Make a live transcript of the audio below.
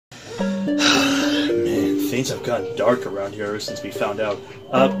Things have gotten dark around here since we found out.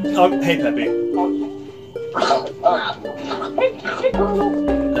 Oh, hey, Peppy. Oh my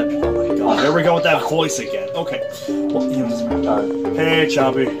god, there we go with that voice again. Okay. Well, you know, hey,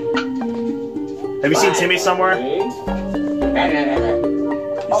 Choppy. Have you seen Timmy somewhere? He's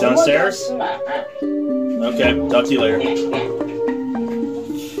downstairs? Okay, talk to you later.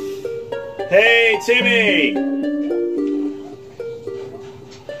 Hey, Timmy!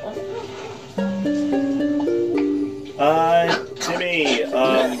 Timmy,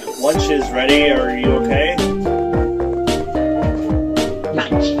 lunch is ready. Are you okay?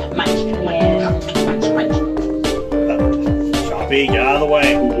 Choppy, get out of the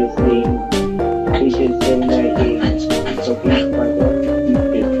way. He's just sitting there eating cookies right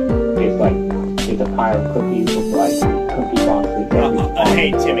there. It's a pile of cookies with like cookie boxes. Hey,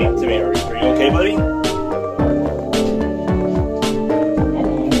 Timmy, are you okay, buddy?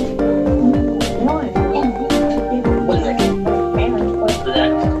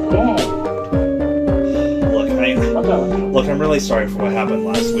 Look, I'm really sorry for what happened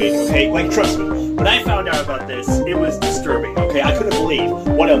last week, okay? Like, trust me, when I found out about this, it was disturbing, okay? I couldn't believe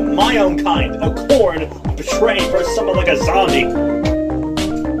one of my own kind, a corn, betrayed for someone like a zombie.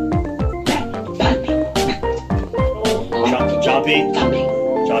 Choppy,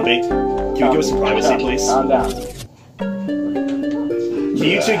 can you give us some privacy, please? Calm down. Can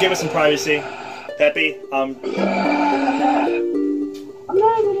you two give us some privacy? Peppy, I'm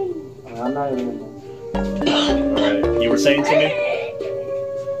not even. Alright, you were saying to me?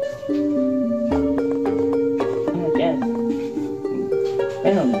 Yes.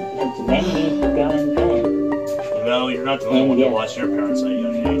 It's many years ago in bed. You know, you're not the only one to watch your parents at a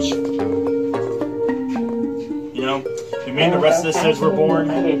young age. You know, you mean the rest of the Sibs were born?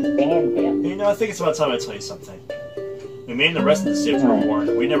 You know, I think it's about time I tell you something. When me and the rest of the Sibs were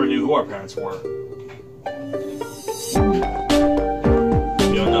born, we never knew who our parents were.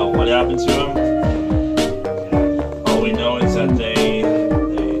 You don't know what happened to them? All we know is that we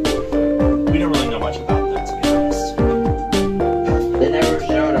don't really know much about them, to be honest. They never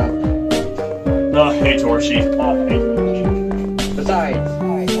showed up. Oh, hey, Torchy. Besides,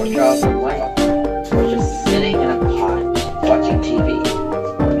 we're just sitting in a pod watching TV.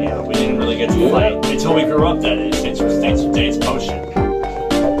 Yeah, we didn't really get to fight until we grew up, that is. Thanks for Dave's potion.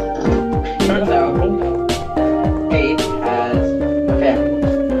 Turns out, Dave has a family.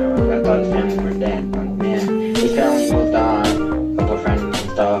 I thought his family were dead, but man, his family moved on, a couple of friends and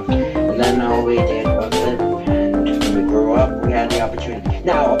stuff, and then all we did was live, and when we grew up, we had the opportunity.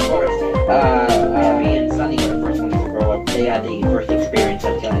 Now, of course, me and Sunny were the first ones to grow up. They had the first experience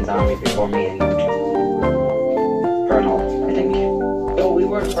of killing zombies before me and Colonel, I think. So we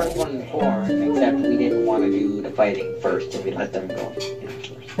were the first one born, except we didn't want to do the fighting first, and we let them go.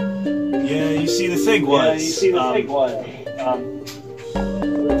 Yeah, you see, the thing was...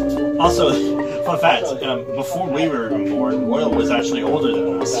 Also, fun fact, before we were even born, Royal was actually older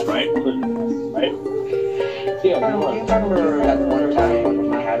than us, right? Yeah, do you remember that one time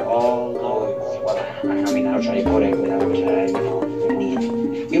when we had all those, well, I mean, I'll try to put it without,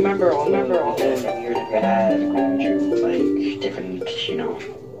 you remember all the years that we had going through, like, different,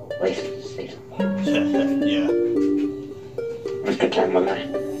 places? Yeah. It was a good time, wasn't it?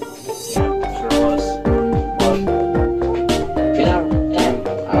 Yeah, sure was. Who knows?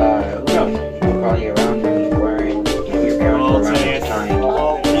 We're probably around when we weren't, your parents were around at the time.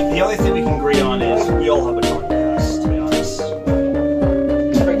 Well, the only thing we can agree on is we all have a dark past, to be honest.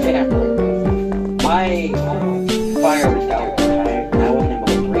 For example, my fire was dark. I wasn't able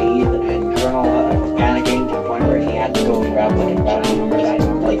to breathe, and Colonel was panicking to the point where he had to go and grab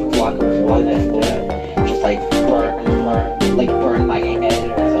like a block of wood and just burn my head, so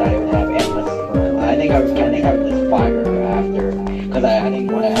that I would have endless. I think I was endless fire after, because I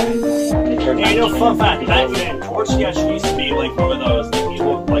think when it turned. Yeah, fun fact, back then, Torchy actually used to be like one of those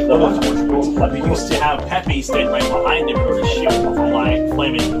people, like those torches. We used to have Peppy stand right behind him in order to shoot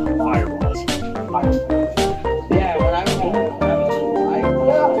flaming fireballs. Yeah, when I was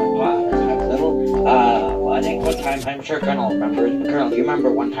little, I think one time, I'm sure Colonel remembers. Colonel, do you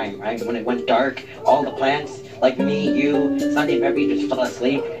remember one time, right, when it went dark, all the plants, like me, you, Sunday, and Peppy just fell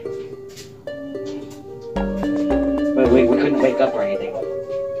asleep? But we couldn't wake up or anything.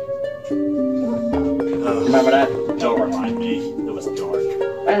 Remember that? Don't remind me. It was dark.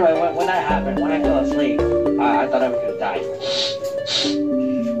 Anyway, when that happened, when I fell asleep, I thought I was gonna die.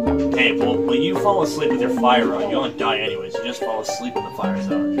 Hey, well, when you fall asleep with your fire on, you don't die anyways. You just fall asleep when the fire's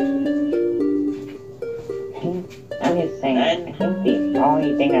on. I'm just saying, I think the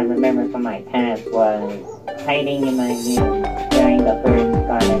only thing I remember from my past was hiding in my room during the first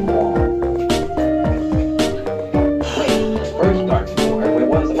garden wall.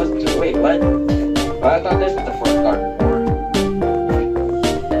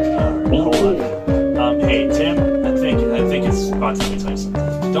 tell you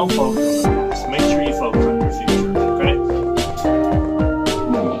something. Don't focus on the past. Make sure you focus on your future, okay?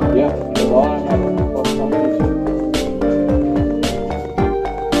 Yeah, that's all I'm having to focus on.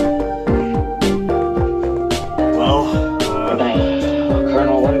 Well,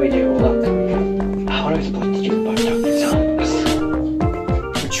 Colonel, what do we do? Look, how are we supposed to do about Dr. Zombies?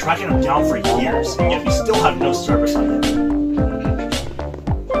 we're tracking him down for years, and yet we still have no service on him.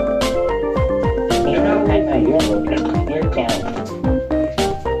 You're down.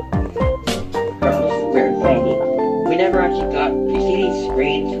 Weird. We never actually got, you see these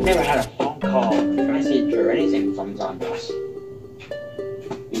screens? We never had a phone call, message, or anything from Zombies.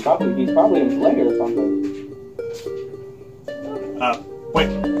 He's probably in play or something. Wait,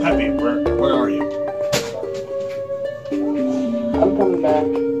 Peppy, where are you? I'm coming back.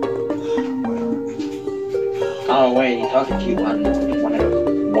 Oh wait, he's talking to you on one of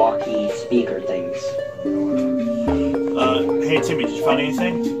those walkie speaker things. Hey Timmy, did you find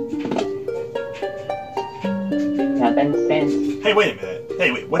anything? Nothing since. Hey, wait a minute.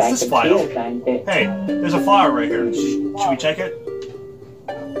 Hey, wait, what's this file? Hey, there's a file right here. Should we check it?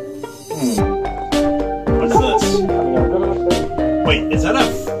 What's this? Wait, is that a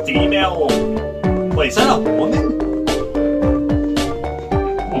female? Wait, is that a woman?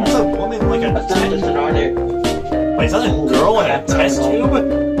 Is a woman like a That's not just an order. Wait, is that a girl in a test tube?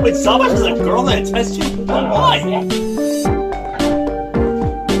 Wait, Zombies is a girl in a test tube? Why?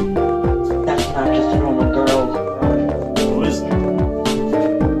 That's not just a normal girl. Who is it?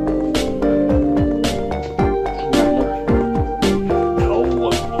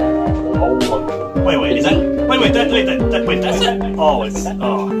 Wait, is that? Wait, that's it? Oh, it's him.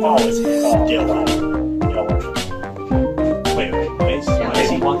 Dylan. Wait, why is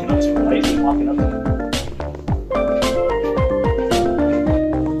he walking up to her?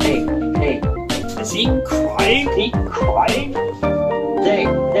 Hey. Is he crying? Hey.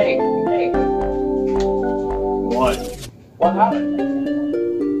 What? What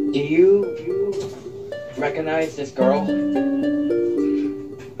happened? Do you recognize this girl?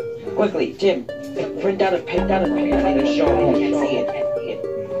 Quickly, Tim, print out a picture. I need to show him. He can't see it.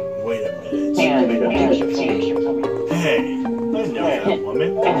 Wait a minute. Hey, I know that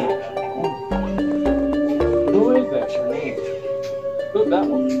woman. Who is that? What's her name? Who's that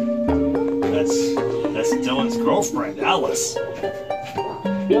one? That's Dylan's girlfriend, Alice.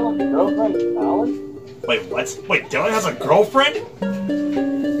 Dylan's girlfriend, Alice? Wait, what? Wait, Dylan has a girlfriend?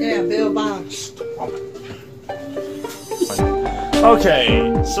 Yeah, Bill Bounce. Okay,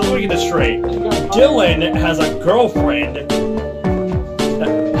 so let me get this straight. Dylan has a girlfriend.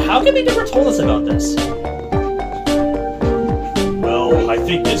 How come they never told us about this? Well, I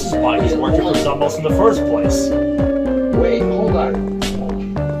think this is why he's working for Zombies in the first place. Wait, hold on.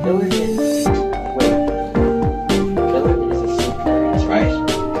 Dylan is a super, right?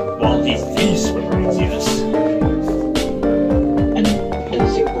 Well, he's the super yes. And the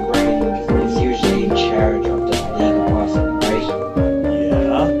super brain is usually in charge of the League of Awesome, right?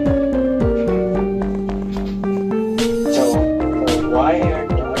 Yeah. So why aren't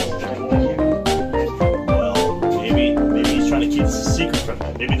the rest of them here? Well, maybe he's trying to keep this a secret from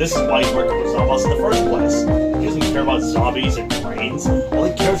them. Maybe this is why he's working for Zombies in the first place. He doesn't care about zombies and brains. All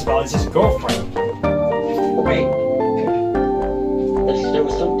he cares about is his girlfriend. Wait. There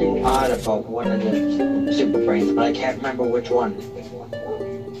was something odd about one of the super brains, but I can't remember which one.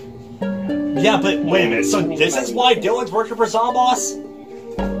 Yeah, but wait a minute. So this is why Dylan's working for Zombies?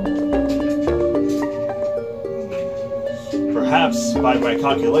 Perhaps, by my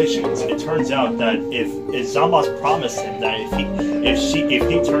calculations, it turns out that if Zombies promised him that if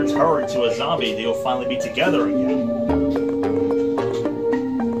he turns her into a zombie, they'll finally be together again.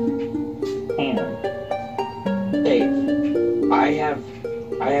 Dave, I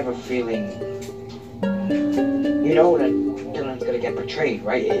have a feeling. You know that Dylan's gonna get betrayed,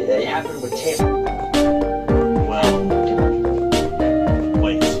 right? It happened with Tim. Well,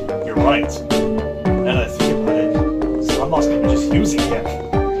 wait, you're right. Now that I think about it, Zombies could be just using him.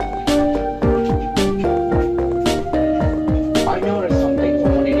 I noticed something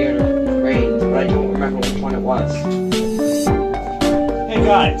from one of the other brains, but I don't remember which one it was. Hey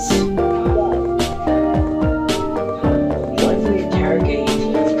guys. What if we interrogate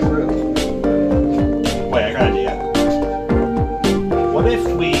his crew? Wait, I got an idea. What if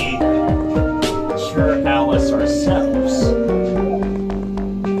we cure Alice ourselves?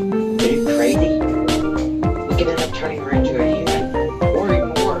 Are you crazy? We could end up turning her into a human. Or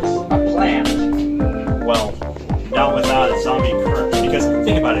even worse, a plant. Well, not without a zombie curse. Because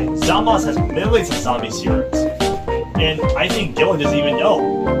think about it, Zombies has millions of zombie serums. And I think Dylan doesn't even know.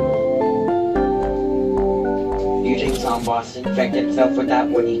 Do you think Zomboss infected himself with that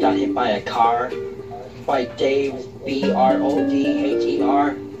when he got hit by a car by Dave's Brodher.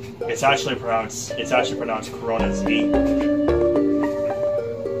 It's actually pronounced Corona Z.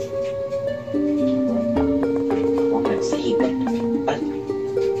 Corona Z.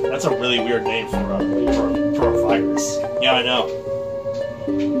 That's a really weird name for a virus. Yeah, I know.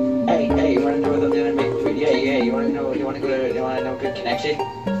 Hey, you wanna know what I'm gonna make? Yeah, you wanna know good connection?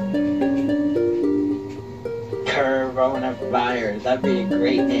 Coronavirus. That'd be a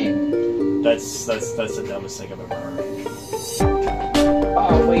great name. That's the dumbest thing I've ever heard.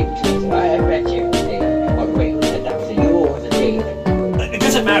 Oh wait, please, I bet you. Hey, oh, wait, who said that? Was it you or was it Dave? It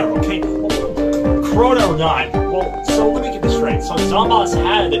doesn't matter, okay? Corona or not. Well, so let me get this straight. So Zomboss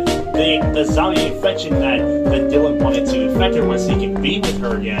had the zombie infection that Dylan wanted to infect her with so he could be with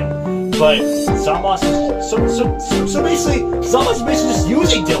her again. But Zomboss is so basically Zomboss is basically just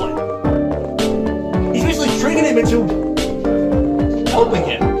using Dylan. He's basically tricking him into helping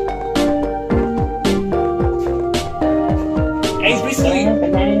him. And he's basically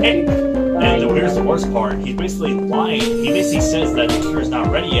and here's the worst part, he's basically lying. He basically says that the cure's not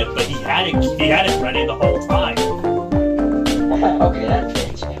ready yet, but he had it ready the whole time. Okay,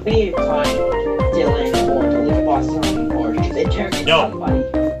 that's it. We need to find Dylan or the League of Awesome or should they interrogate somebody?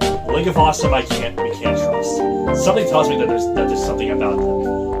 The League of Awesome we can't trust. Something tells me that there's something about them.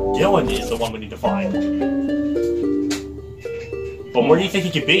 Dylan is the one we need to find. But where do you think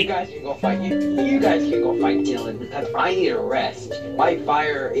he could be? You guys can go fight Dylan because I need a rest. My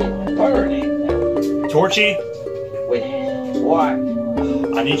fire is burning. Torchy? Wait, what?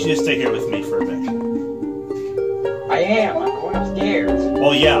 I need you to stay here with me for a bit. I am. I'm going upstairs.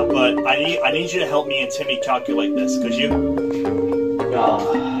 Well, yeah, but I need you to help me and Timmy calculate this. Could you?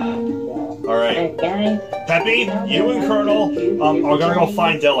 All right. Peppy, you and Colonel are gonna go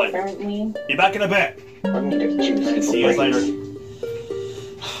find Dylan. Be back in a bit. See you guys later.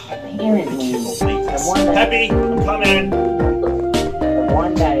 Peppy, I'm coming.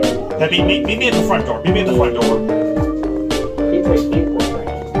 Peppy, meet me at the front door. Meet me at the front door.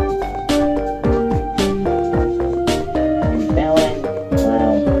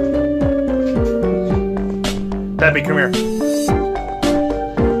 Peppy, come here.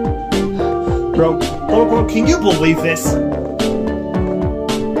 Bro, can you believe this?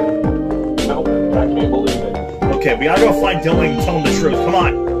 No, I can't believe it. Okay, we gotta go find Dylan and tell him the truth. Come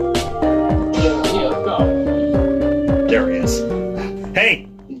on. Yeah, let's go. There he is.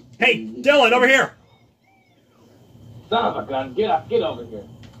 Hey, Dylan, over here. Son of a gun, get over here.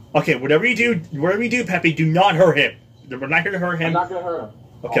 Okay, whatever you do, Peppy, do not hurt him. We're not here to hurt him. I'm not gonna hurt him.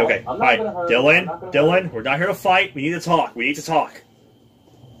 Okay. I'm All not right, gonna hurt him. Dylan, we're not here to fight. We need to talk.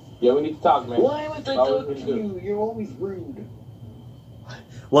 Yeah, we need to talk, man. Why would I talk to you? You're always rude.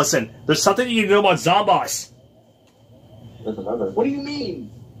 Listen, there's something you need to know about Zomboss. What do you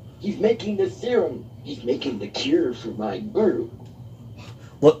mean? He's making the serum. He's making the cure for my bird.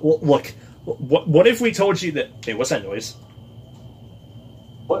 Look. What if we told you that? Hey, what's that noise?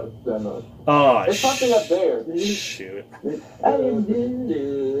 What is that noise? Oh, there's something up there. Shoot.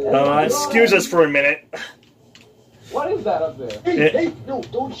 Excuse us for a minute. What is that up there? Hey, no,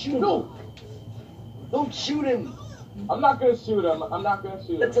 don't shoot him. No. Don't shoot him. I'm not gonna shoot him.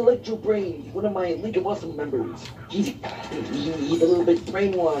 That's Electro Brain, one of my League of Awesome members. He's a little bit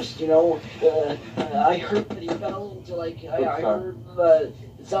brainwashed, you know. I heard that he fell into I heard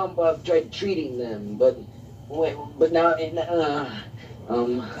Zomboff tried treating them, but now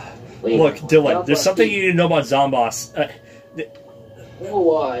wait. Look, Dylan, there's something you need to know about Zomboss.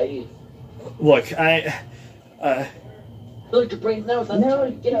 Why? Look, Electro Brain, now it's not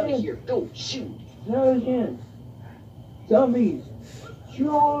time. Get out of here. Go shoot. No, again. Zombies.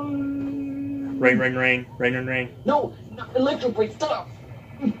 Rain. No, Electro Brain, stop.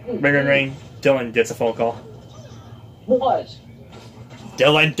 Rain. Dylan gets a phone call. What?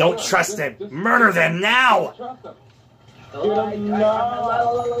 Dylan, don't trust him. Murder them now. Trust him.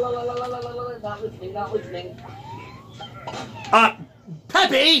 Not listening.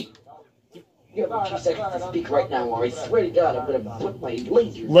 Peppy! You have 2 seconds to speak right now, or I swear to God, I'm gonna put my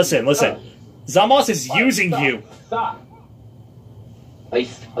laser. Listen. Zomboss is using you. Stop. I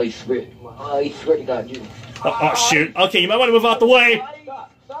swear to God, you. Oh, shoot. Okay, you might want to move out the way.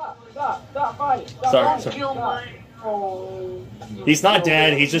 Stop fighting. Sorry. Kill my. He's not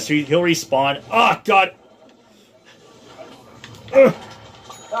dead. He'll respawn. Oh, God.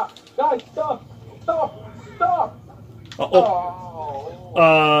 Guys, stop.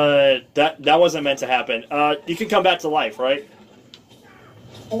 That wasn't meant to happen. You can come back to life, right?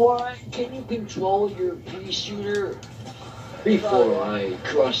 Why? Can you control your pea shooter? before I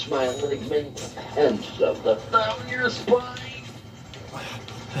crush my ligaments and shove them down your spine.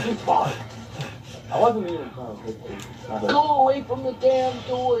 He's fine. I wasn't even trying to hit you. Go away from the damn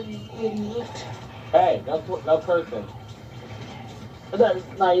door, you idiot. Hey, no cursing. That's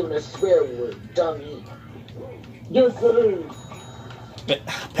not even a swear word, dummy. Yes, it is.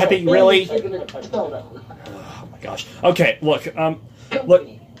 Peppy, really? Oh my gosh. Okay, look, look.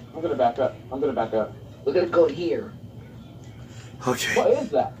 I'm gonna back up. We're gonna go here. Okay. What is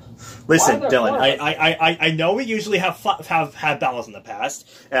that? Listen, Why is there Dylan. four? I know we usually have battles in the past,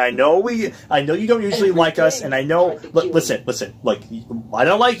 and I know you don't usually like us, and I know. Listen. Look, I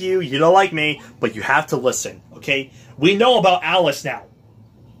don't like you. You don't like me, but you have to listen, okay? We know about Alice now.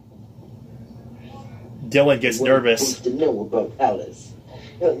 Dylan gets nervous. You weren't supposed to know about Alice.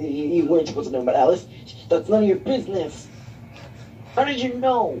 You weren't supposed to know about Alice. That's none of your business. How did you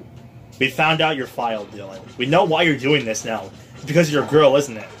know? We found out your file, Dylan. We know why you're doing this now. It's because of your girl,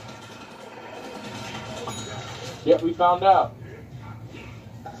 isn't it? Yep, we found out.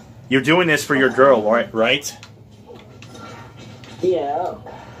 You're doing this for your girl, right? Yeah.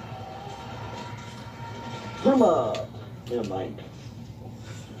 Come on. Never mind.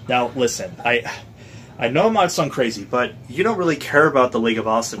 Now, listen. I know I'm not sound crazy, but you don't really care about the League of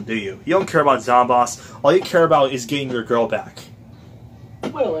Awesome, do you? You don't care about Zomboss. All you care about is getting your girl back.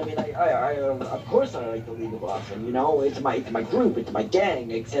 Well, I mean, I of course I like the League of Awesome. You know, it's my group, it's my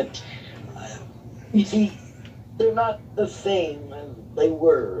gang. Except, you see, they're not the same as they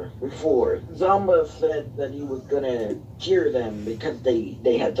were before. Zomba said that he was gonna cure them because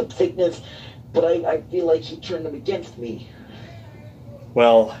they had some sickness, but I feel like he turned them against me.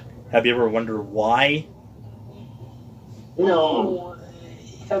 Well, have you ever wondered why? No,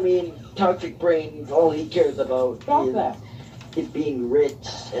 I mean, Toxic Brains, all he cares about is being rich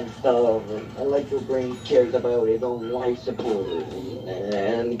and stuff. And Electro Brains cares about his own life support.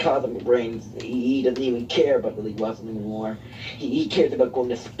 And Cosmic Brains, he doesn't even care about the League of Awesome anymore. He cares about going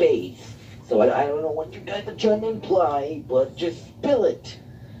to space. So I don't know what you guys are trying to imply, but just spill it.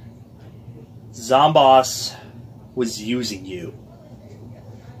 Zomboss was using you.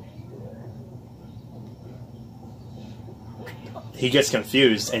 He gets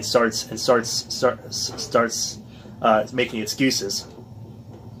confused and starts making excuses.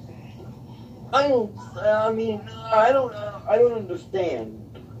 I don't understand.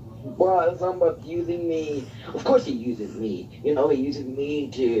 Why Zomboss using me? Of course he uses me. You know, he uses me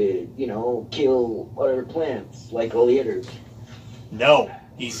to, kill other plants like all the others. No,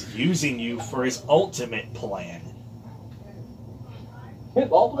 he's using you for his ultimate plan.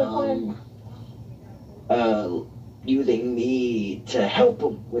 His ultimate plan? Using me to help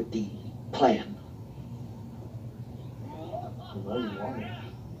him with the plan.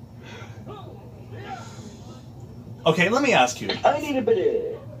 Okay, let me ask you. I need a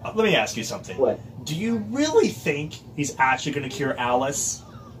bit of... Let me ask you something. What? Do you really think he's actually going to cure Alice?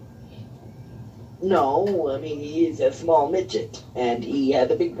 No, I mean, he is a small midget, and he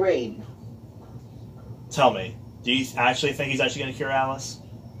has a big brain. Tell me, do you actually think he's actually going to cure Alice?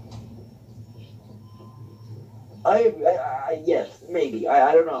 Yes, maybe.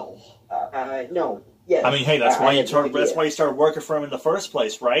 I don't know. No. Yes. I mean, hey, that's why you started working for him in the first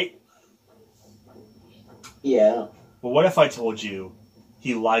place, right? Yeah. Well, what if I told you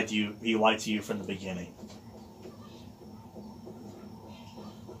he lied to you? He lied to you from the beginning.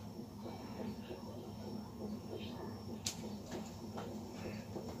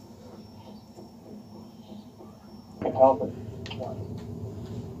 Help it.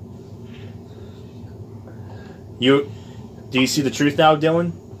 Do you see the truth now,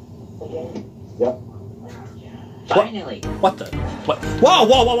 Dylan? Yep. Finally. What the? What?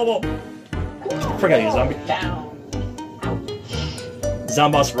 Whoa! Forget you, zombie. Down.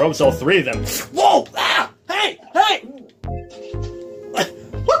 Zomboss ropes all three of them. Whoa! Ah! Hey!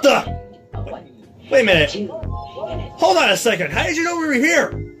 What the? Wait a minute. Hold on a second. How did you know we were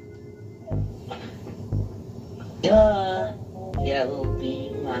here? Duh. Yeah, a little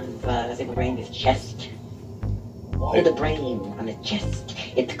beam on Super Brain's chest. Or the brain on the chest.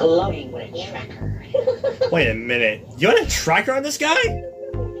 It's glowing with a tracker. Wait a minute. You had a tracker on this guy?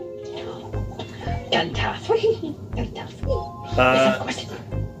 Gun toss. Gun toss.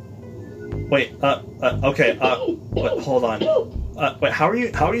 Wait, okay, wait, hold on. Wait, how are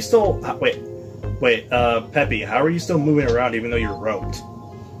you still, wait, Peppy, how are you still moving around even though you're roped?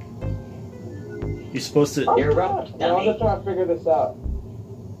 You're supposed to... You're roped, dummy. I'm just trying to figure this out.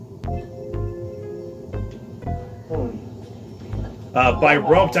 By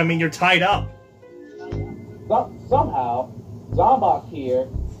roped, I mean you're tied up. Somehow, Zomboss here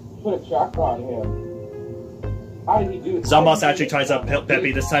put a tracker on him. How did he do it? Zomboss actually ties up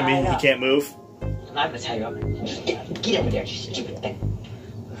Peppy. This time he can't move. I'm gonna tie you up. Get over there, you stupid thing.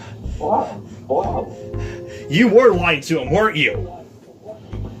 Wow. Wow. You were lying to him, weren't you?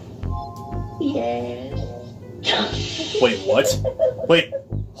 Yes. Wait, what? Wait,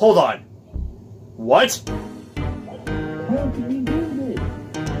 hold on. What?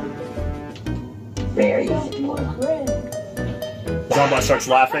 Very simple. Zomboss starts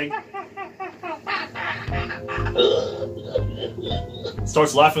laughing.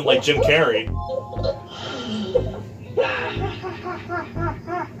 Starts laughing like Jim Carrey.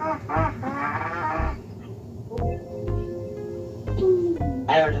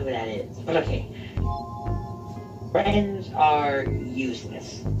 I don't know who that is, but okay. Brains are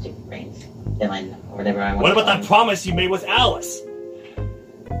useless. Super brains. Dylan, or whatever I want. What about that promise you made with Alice?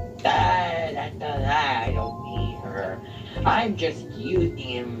 I don't need her. I'm just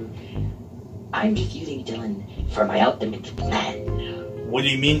using Dylan for my ultimate plan. What do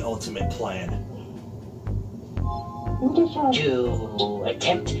you mean, ultimate plan? To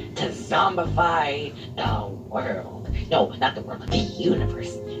attempt to zombify the world. No, not the world, the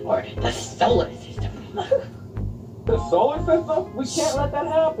universe. Or the solar system. The solar system? We can't let that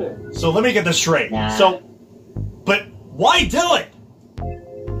happen. So let me get this straight. Nah. But why Dylan?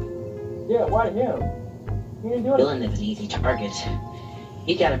 Yeah, why him? He didn't do Dylan anything. is an easy target.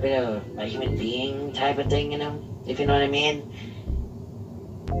 He got a bit of a human being type of thing, you know? If you know what I mean.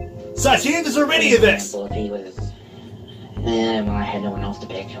 Sash, he didn't deserve any of this! If he was... well, I had no one else to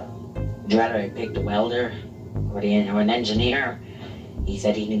pick. Would you rather I picked a welder? Or an engineer? He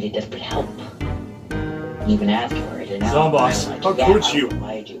said he needed desperate help. He even asked for it, and Zomboss, how could you?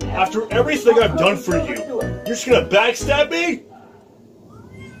 Why'd you have After everything I've done for you, you're just gonna backstab me?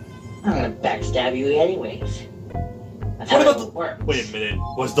 I'm gonna backstab you anyways. That's What how about it works. Wait a minute,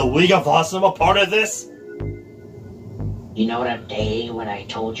 was the League of Awesome a part of this? You know that day when I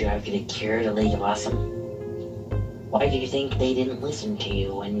told you I was gonna cure the League of Awesome? Why do you think they didn't listen to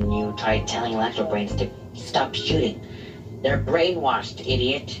you when you tried telling Electro Brains to stop shooting? They're brainwashed,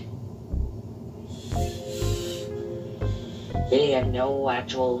 idiot. They have no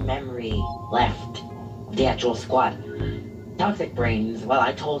actual memory left of the actual squad. Toxic Brains, well,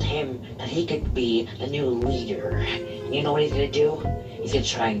 I told him that he could be the new leader. You know what he's gonna do? He's gonna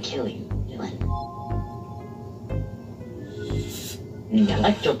try and kill you, Dylan. And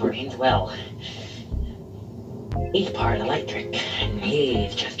Electro Brains, well, he's part electric, and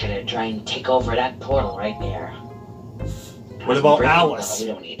he's just gonna try and take over that portal right there. What about Brains, Alice? we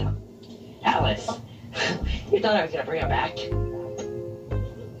don't need her. Alice? You thought I was gonna bring her back?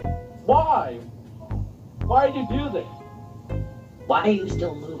 Why? Why did you do this? Why are you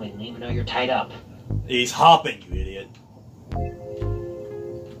still moving even though you're tied up? He's hopping, you idiot.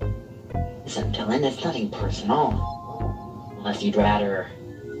 Listen, Dylan, it's nothing personal. Unless you'd rather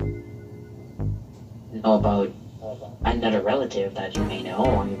know about another relative that you may know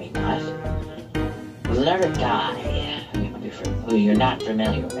or you may not. There's another guy who you're not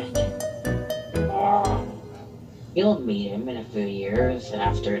familiar with. You'll meet him in a few years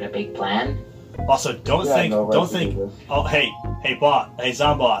after the big plan. Also, don't think. Oh, hey,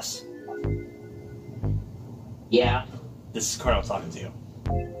 Zomboss. Yeah. This is Carl talking to you.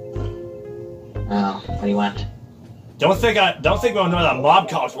 Oh, what do you want? Don't think we don't know that mob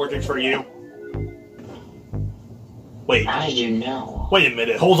cop's working for you. Wait. How did you know? Wait a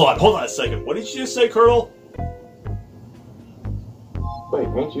minute. Hold on a second. What did you just say, Colonel? Wait,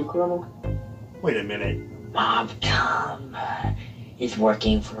 ain't you Colonel? Wait a minute. Mobcom is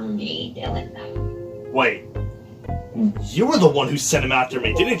working for me, Dylan. Wait. You were the one who sent him after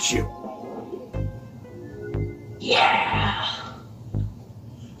me, didn't you? Yeah.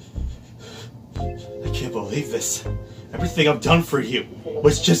 I can't believe this. Everything I've done for you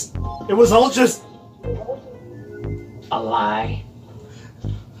it was all just... A lie.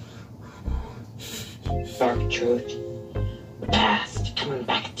 Dark truth. The past coming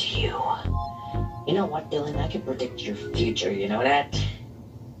back to you. You know what, Dylan? I can predict your future, you know that?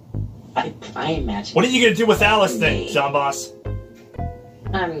 I imagine... What are you gonna do with Alice then, Zomboss?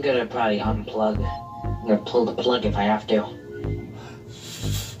 I'm gonna probably unplug. I'm gonna pull the plug if I have to.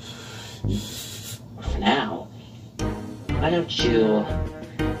 For now, why don't you...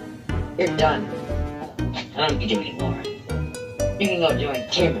 You're done. I don't need you anymore. You can go join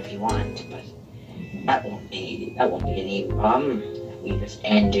Tim if you want, but that won't be any problem. We just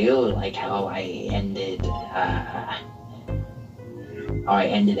end you like how I ended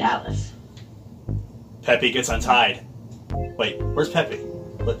Alice. Peppy gets untied. Wait, where's Peppy?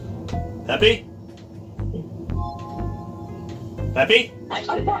 What? Peppy? Peppy? I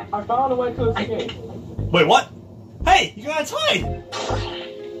found a way to escape. Wait, what? Hey, you got tied!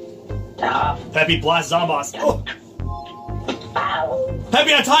 Stop. Peppy, blast Zombos. Oh. Ow.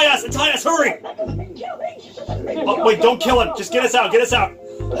 Peppy, untie us! Untie us! Hurry! Oh, wait, don't kill him. Just get us out. Get us out.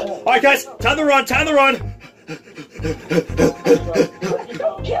 All right, guys. Time to run. Time to run.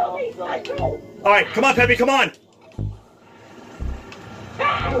 Don't kill me. All right, come on, Peppy. Come on.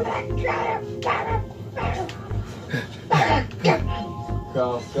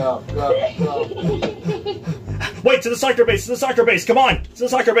 Go. Wait, to the soccer base. To the soccer base. Come on. To the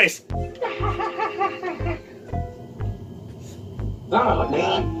soccer base. Oh,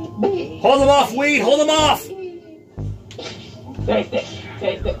 man. Hold them off, Weed. Hold them off. Taste it.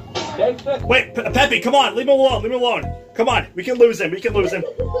 Wait, Peppy, come on. Leave him alone. Leave him alone. Come on. We can lose him. We can lose him.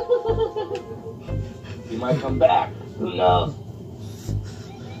 He might come back. Who knows?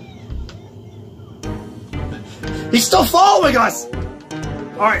 He's still following us.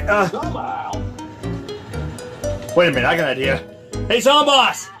 All right. Somehow. Wait a minute. I got an idea. Hey,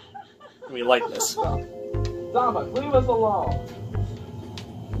 Zombos. We like this. Zombies, leave us alone.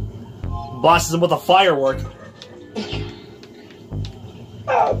 Blasts him with a firework.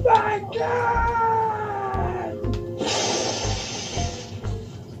 Oh my god!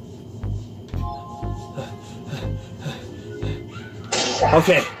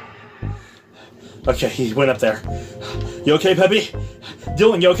 Okay. Okay, he went up there. You okay, Peppy?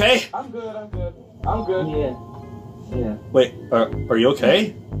 Dylan, you okay? I'm good. Yeah. Wait, are you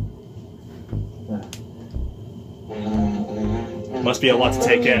okay? Must be a lot to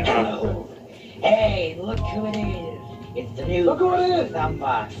take in, huh? Hey, look who it is. It's the new Look who it is.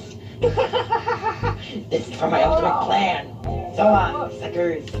 Zombos. This is for my ultimate plan. So long,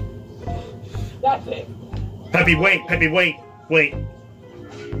 suckers. That's it. Peppy, wait. Peppy, wait.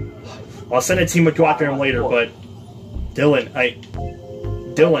 I'll send a team to go after him later, but... Dylan, A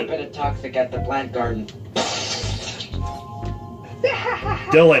Dylan, bit of toxic at the plant garden.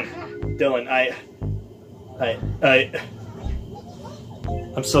 Dylan,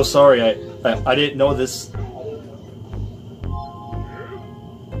 I'm so sorry, I didn't know this...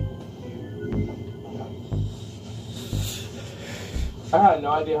 I had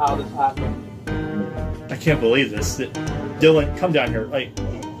no idea how this happened. I can't believe this. Dylan, come down here.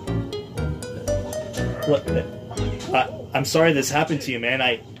 Look, I'm sorry this happened to you, man.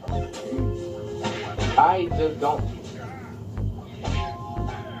 I just don't.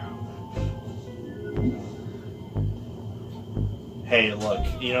 Hey, look,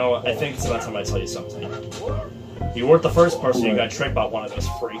 you know, I think it's about time I tell you something. You weren't the first person who got tricked by one of those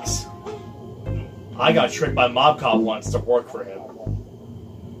freaks. I got tricked by Mob Cop once to work for him.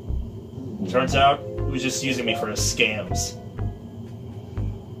 Turns out, he was just using me for his scams.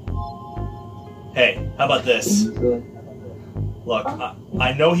 Hey, how about this? Look,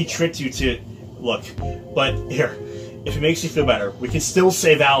 I know he tricked you to... Look, but here, if it makes you feel better, we can still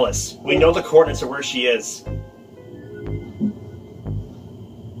save Alice. We know the coordinates of where she is.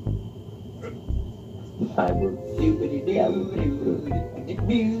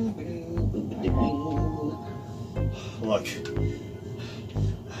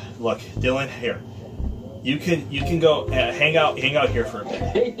 Look, Dylan, here. You can go hang out here for a bit.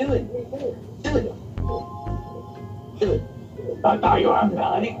 Hey, Dylan. I thought you were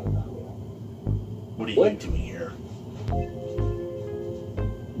melody. What are you doing here?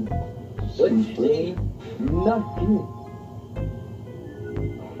 What did you say? Nothing.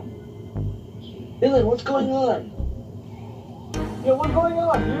 Dylan, what's going on? Yeah, what's going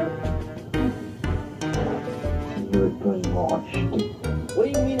on, dude? You're brainwashed. What do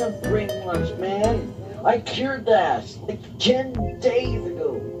you mean I'm brainwashed, man? I cured that like 10 days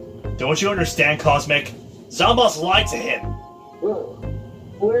ago. Don't you understand, Cosmic? Zombos lied to him. Well,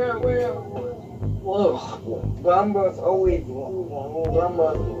 Zombos always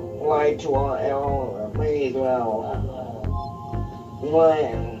lie to me as well.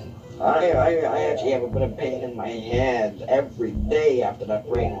 Well, I actually have a bit of pain in my head every day after that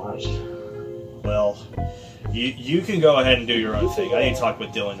brainwash. Well, you can go ahead and do your own thing. I need to talk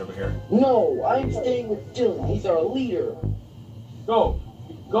with Dylan over here. No, I'm staying with Dylan. He's our leader. Go.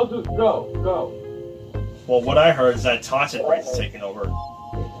 Well, what I heard is that Toxic Raid's taking over.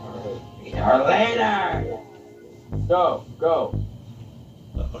 He's our leader. Go.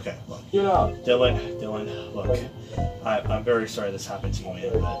 Okay, look. Get up. Dylan, look. I'm very sorry this happened to you,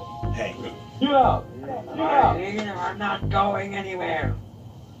 man, but hey. Get up. Our leader, I'm not going anywhere.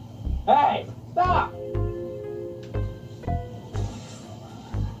 Hey, stop.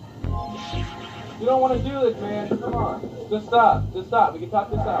 You don't want to do this, man. Come on. Just stop. We can talk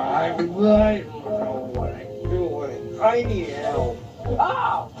this out. I don't know what I'm doing. I need help.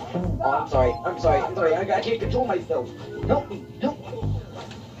 Oh, I'm sorry. I can't control myself. Help me.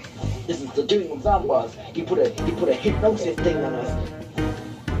 This is the doing of Zomboss. He put a hypnosis thing on us.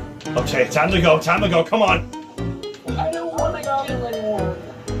 Okay, time to go. Come on. I don't want to go anymore.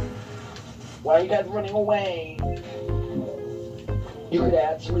 Why are you guys running away? You could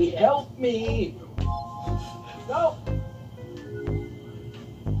actually help me. No.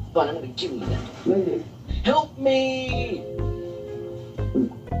 Fine, I'm gonna kill you then. Help me!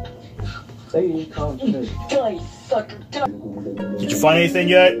 Die, sucker, die! Did you find anything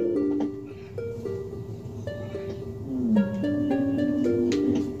yet?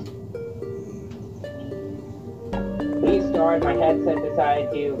 Please start. My headset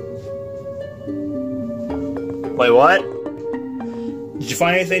beside you. Wait, what? Did you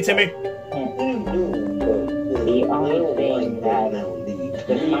find anything, Timmy? The only thing that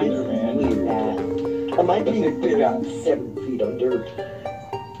defines me that I might be about 7 feet under.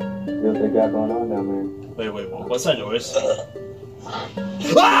 What they got going on down there? Wait, what's that noise?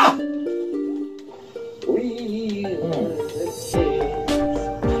 Ah!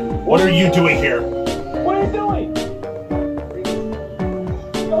 What are you doing here? What are you doing?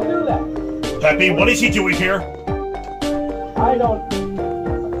 Don't do that. Peppy, what is he doing here? I don't.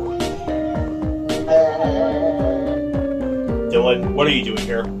 Dylan, what are you doing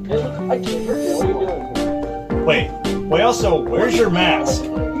here? I can't hurt you. What are you doing here? Wait, also, where's your mask? You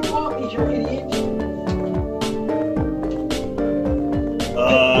caught me, you idiot.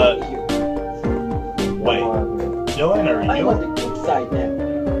 Wait. Dylan, are I'm you? on the good side now.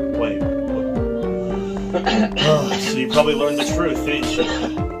 Wait. So you probably learned the truth, didn't you?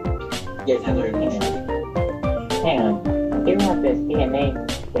 Yes, I learned this. hang on. I do have this DNA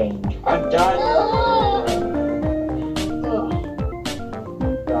thing. I'm done.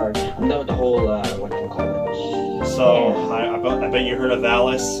 No, the whole, what do you call it? So, I bet you heard of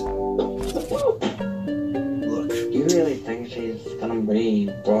Alice. Look. You really think she's gonna be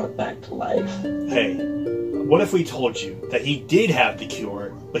brought back to life? Hey, what if we told you that he did have the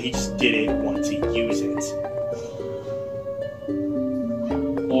cure, but he just didn't want to use it?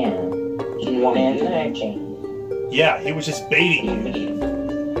 Yeah. You want me to Managing. Yeah, he was just baiting you.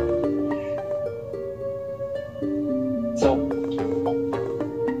 So,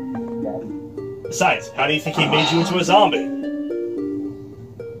 Besides, how do you think he made you into a zombie?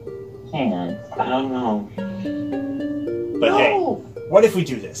 Hang on. I don't know. But hey, what if we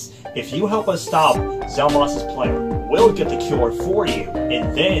do this? If you help us stop Zomboss's plan, we'll get the cure for you,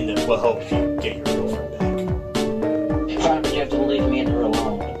 and then we'll help you get your girlfriend back. Fine, but you have to leave me and her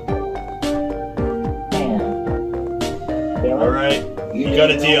alone. Hang on. Alright, you got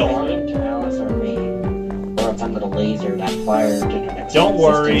a deal. To Alice or me, or if I'm gonna laser that fire to connect. Don't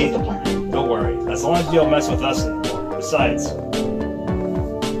worry. The plan. Don't worry, as long as you don't mess with us anymore. Besides,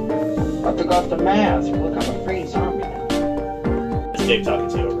 I took off the mask. Look, I'm a free zombie now. it's Dave talking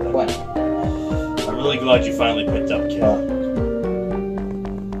to you over there. What? I'm really glad you finally picked up, kid.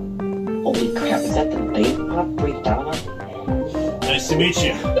 Holy crap, is that the Dave Pop 3000? Nice to meet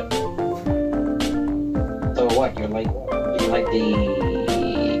you. So what, you're like the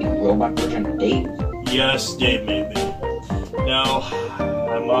robot version of Dave? Yes, Dave made me. Now,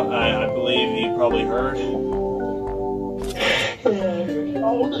 I believe you probably heard.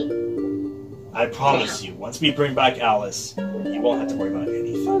 I promise you, once we bring back Alice, you won't have to worry about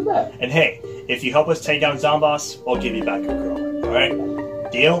anything. How's that? And hey, if you help us take down Zomboss, we'll give you back your girl. Alright?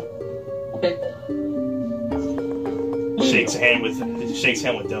 Deal? Okay. Shakes hand with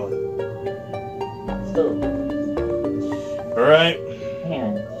Dylan. Alright. Hang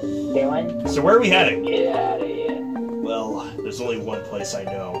on. Dylan? So where are we heading? Get out of here. Well, there's only one place I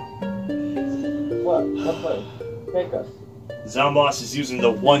know. What? What place? Take us. Zomboss is using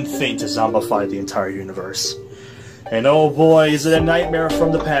the one thing to zombify the entire universe. And oh boy, is it a nightmare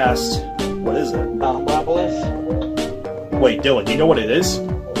from the past. What is it? Zombopolis? Wait, Dylan, do you know what it is?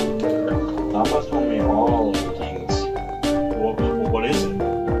 Zomboss told me all of the things. What is it?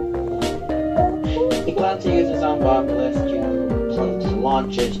 He plans to use the Zombopolis to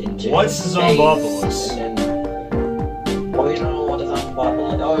launch it into What's the space, Zombopolis? and then... Oh, you don't know what the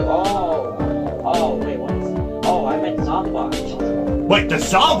Zombopolis... Oh, wait, what is... Oh, I meant Zombot. Wait, the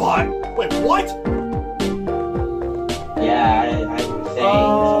Zombot? Wait, what? Yeah, I'm saying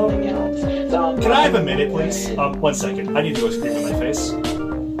something else. Zombot. Can I have a minute, please? 1 second. I need to go scream in my face. Hang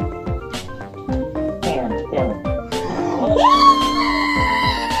on. Dylan.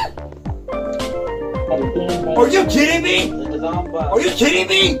 Are you kidding me? The Zombot. Are you kidding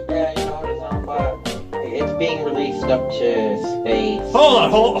me? Yeah, you know the Zombot. It's being released up to space.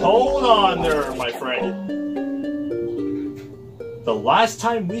 Hold on there, my friend. The last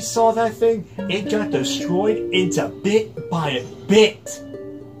time we saw that thing, it got destroyed into bit by bit.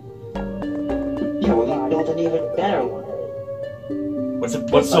 Yeah, well, he built an even better one.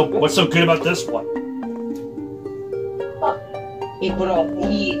 What's so good about this one? He's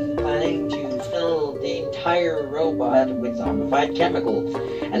planning to fill the entire robot with zombified chemicals,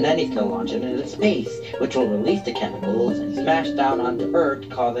 and then he's gonna launch it into space, which will release the chemicals and smash down onto Earth,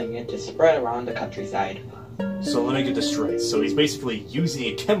 causing it to spread around the countryside. So let me get this straight. So he's basically using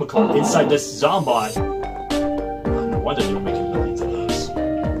a chemical inside this zombot. No wonder they were making millions of those.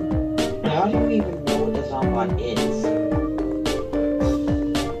 How do you even know what the zombot is?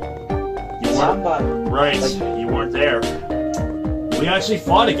 Right, you weren't there. We actually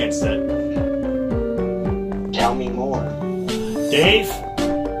fought against it. Tell me more. Dave?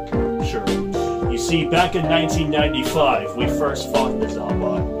 Sure. You see, back in 1995, we first fought the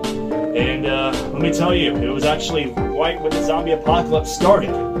Zombot. And, let me tell you, it was actually right when the zombie apocalypse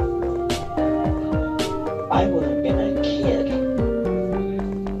started. I would have been a kid.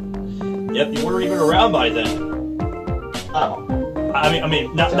 Yep, you weren't even around by then. Oh. I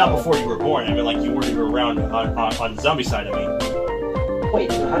mean, not before you were born. I mean, like, you weren't even around on the zombie side, I mean.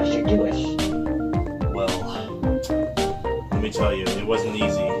 Wait, so how did you do it? Well, let me tell you, it wasn't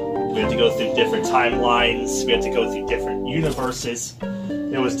easy. We had to go through different timelines, we had to go through different universes.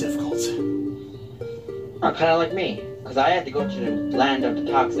 It was difficult. Oh, kind of like me. Because I had to go to the land of the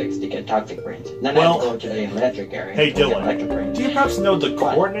toxics to get toxic brains. Then I had to go to the electric area hey, to get Dylan, electric brains. do you perhaps know the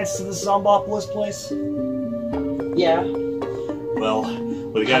coordinates to the Zombopolis place? Yeah. Well,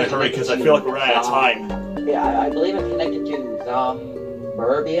 we gotta hurry because I feel like we're out of time. Yeah, I believe it's connected to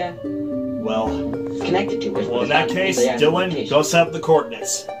Zomburbia. Well, it's connected to it. Well, in that case, Dylan, go set up the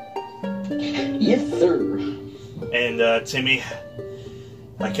coordinates. Yes, sir. And, Timmy,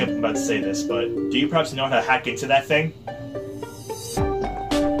 I kept about to say this, but do you perhaps know how to hack into that thing?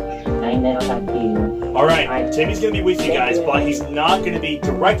 I know how to. Alright, Timmy's gonna be with you guys, but he's not gonna be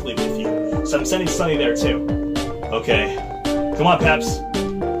directly with you. So I'm sending Sunny there too. Okay. Come on, Peps.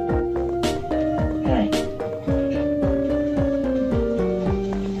 Alright.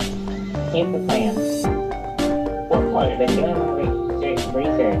 Here's the plan. What I've been plan? doing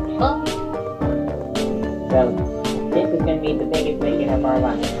research. So, this is going to be the biggest weekend of our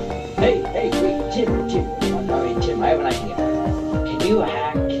lives. Hey, wait, Tim, I have an idea. Can you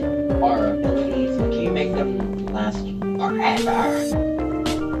hack our abilities? Can you make them last forever?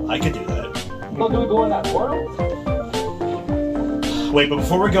 I could do that. Well, do we go in that portal? Wait, but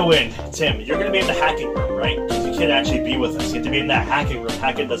before we go in, Tim, you're gonna be in the hacking room, right? Because you can't actually be with us. You have to be in that hacking room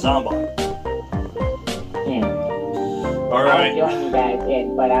hacking the Zombot. Yeah. Alright. I would join you guys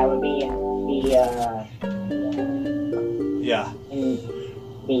in, but I would be in Yeah.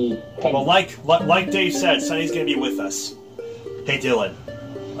 the Well, like Dave said, Sunny's gonna be with us. Hey, Dylan,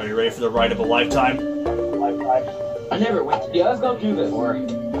 are you ready for the ride of a lifetime? I never went to Yeah, let's go do this. before.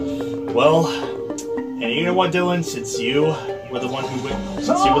 Well, and you know what, Dylan? Since you were the one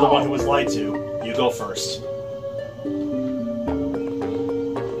who was lied to, you go first.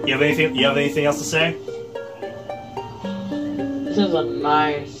 You have anything else to say? This is a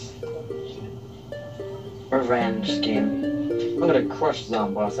nice revenge game. I'm gonna crush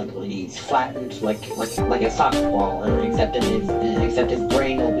Zomboss until he's flattened like a soccer ball, except his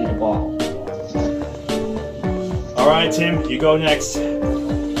brain will be the ball. Alright, Tim, you go next. Here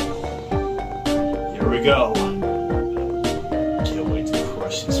we go.